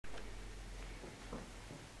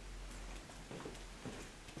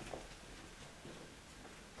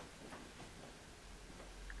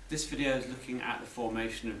This video is looking at the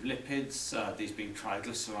formation of lipids, these being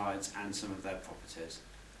triglycerides, and some of their properties.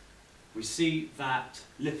 We see that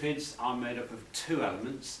lipids are made up of two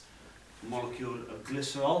elements: a molecule of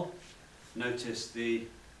glycerol, notice the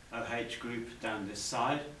OH group down this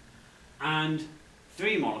side, and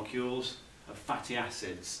three molecules of fatty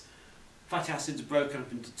acids. Fatty acids are broken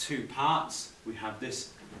up into two parts. We have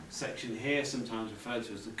this section here, sometimes referred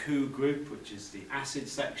to as the COO group, which is the acid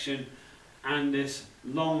section, and this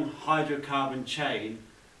long hydrocarbon chain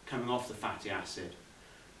coming off the fatty acid.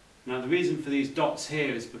 Now the reason for these dots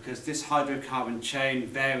here is because this hydrocarbon chain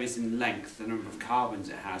varies in length, the number of carbons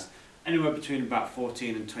it has, anywhere between about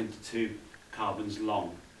 14 and 22 carbons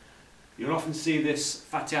long. You'll often see this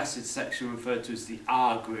fatty acid section referred to as the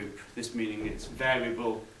R group, this meaning it's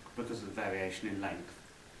variable because of the variation in length.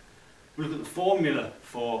 We look at the formula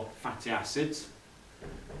for fatty acids.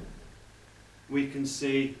 We can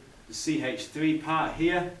see the CH3 part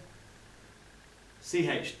here,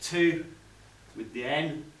 CH2 with the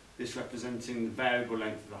N, this representing the variable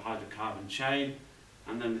length of the hydrocarbon chain,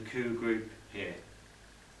 and then the COO group here.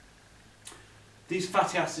 These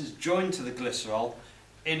fatty acids join to the glycerol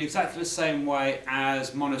in exactly the same way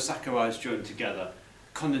as monosaccharides join together.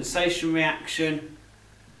 Condensation reaction,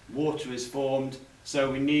 water is formed, so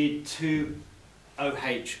we need two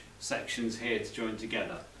OH sections here to join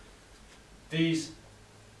together. These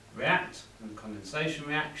react in condensation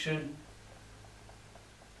reaction,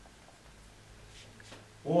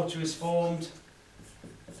 water is formed,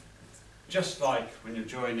 just like when you're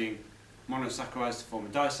joining monosaccharides to form a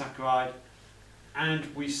disaccharide,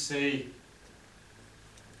 and we see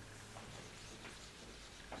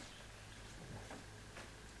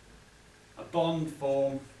a bond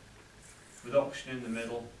form with oxygen in the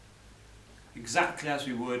middle, exactly as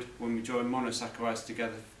we would when we join monosaccharides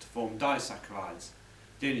together to form disaccharides.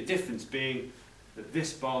 The only difference being that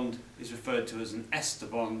this bond is referred to as an ester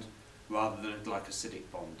bond rather than a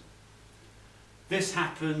glycosidic bond. This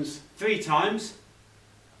happens 3 times,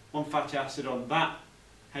 one fatty acid on that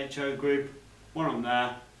HO group, one on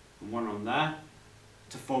there and one on there,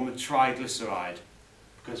 to form a triglyceride,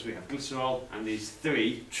 because we have glycerol and these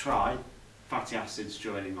 3 fatty acids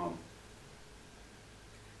joining on.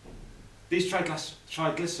 These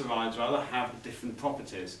triglycerides have different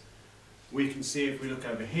properties. We can see, if we look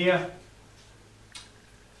over here,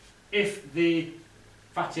 if the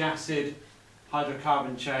fatty acid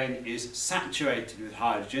hydrocarbon chain is saturated with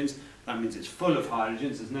hydrogens, that means it's full of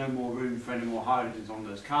hydrogens, there's no more room for any more hydrogens on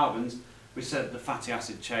those carbons. We said the fatty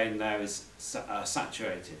acid chain there is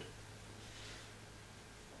saturated.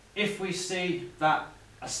 If we see that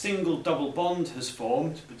a single double bond has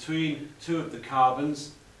formed between 2 of the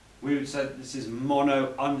carbons, we would say that this is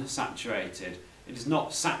mono-unsaturated. It is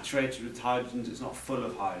not saturated with hydrogens, it's not full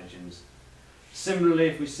of hydrogens. Similarly,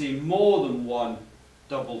 if we see more than one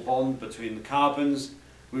double bond between the carbons,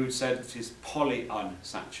 we would say that it is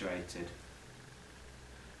polyunsaturated.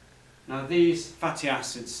 Now these fatty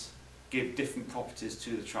acids give different properties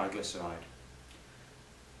to the triglyceride.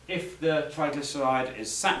 If the triglyceride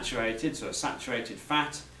is saturated, so a saturated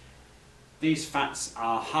fat, these fats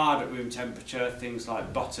are hard at room temperature, things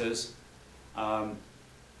like butters.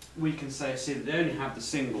 We can see that they only have the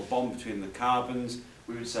single bond between the carbons.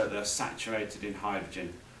 We would say they're saturated in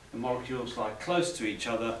hydrogen. The molecules lie close to each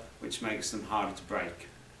other, which makes them harder to break.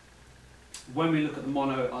 When we look at the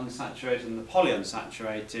mono-unsaturated and the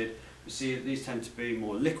polyunsaturated, we see that these tend to be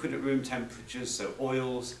more liquid at room temperatures, so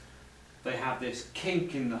oils. They have this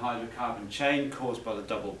kink in the hydrocarbon chain caused by the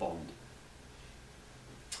double bond.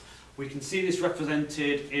 We can see this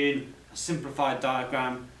represented in a simplified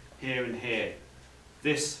diagram here and here.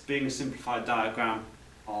 This being a simplified diagram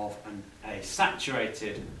of a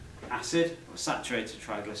saturated acid, or saturated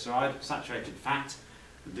triglyceride, saturated fat,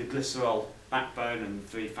 with the glycerol backbone and the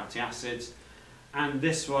 3 fatty acids, and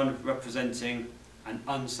this one representing an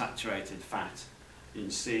unsaturated fat. You can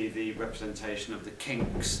see the representation of the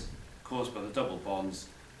kinks caused by the double bonds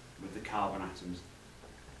with the carbon atoms.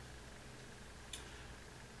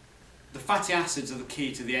 The fatty acids are the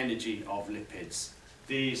key to the energy of lipids.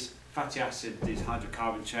 These fatty acids, these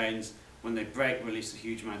hydrocarbon chains, when they break, release a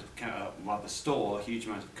huge amount of, store a huge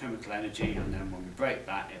amount of chemical energy, and then when we break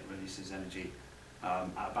that, it releases energy at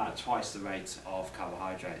about twice the rate of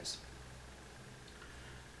carbohydrates.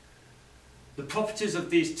 The properties of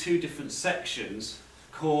these 2 different sections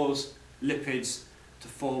cause lipids to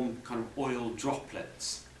form kind of oil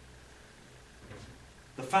droplets.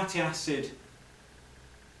 The fatty acid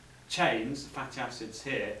chains, the fatty acids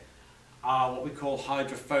here, are what we call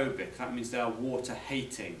hydrophobic. That means they are water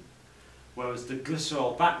hating. Whereas the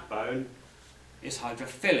glycerol backbone is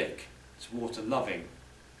hydrophilic, it's water loving.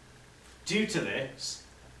 Due to this,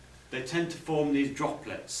 they tend to form these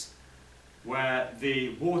droplets where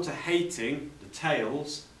the water-hating, the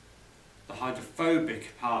tails, the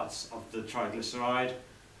hydrophobic parts of the triglyceride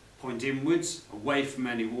point inwards, away from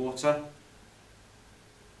any water,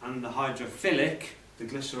 and the hydrophilic, the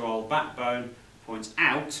glycerol backbone, points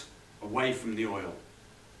out, away from the oil,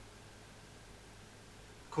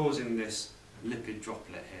 causing this lipid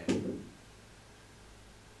droplet here.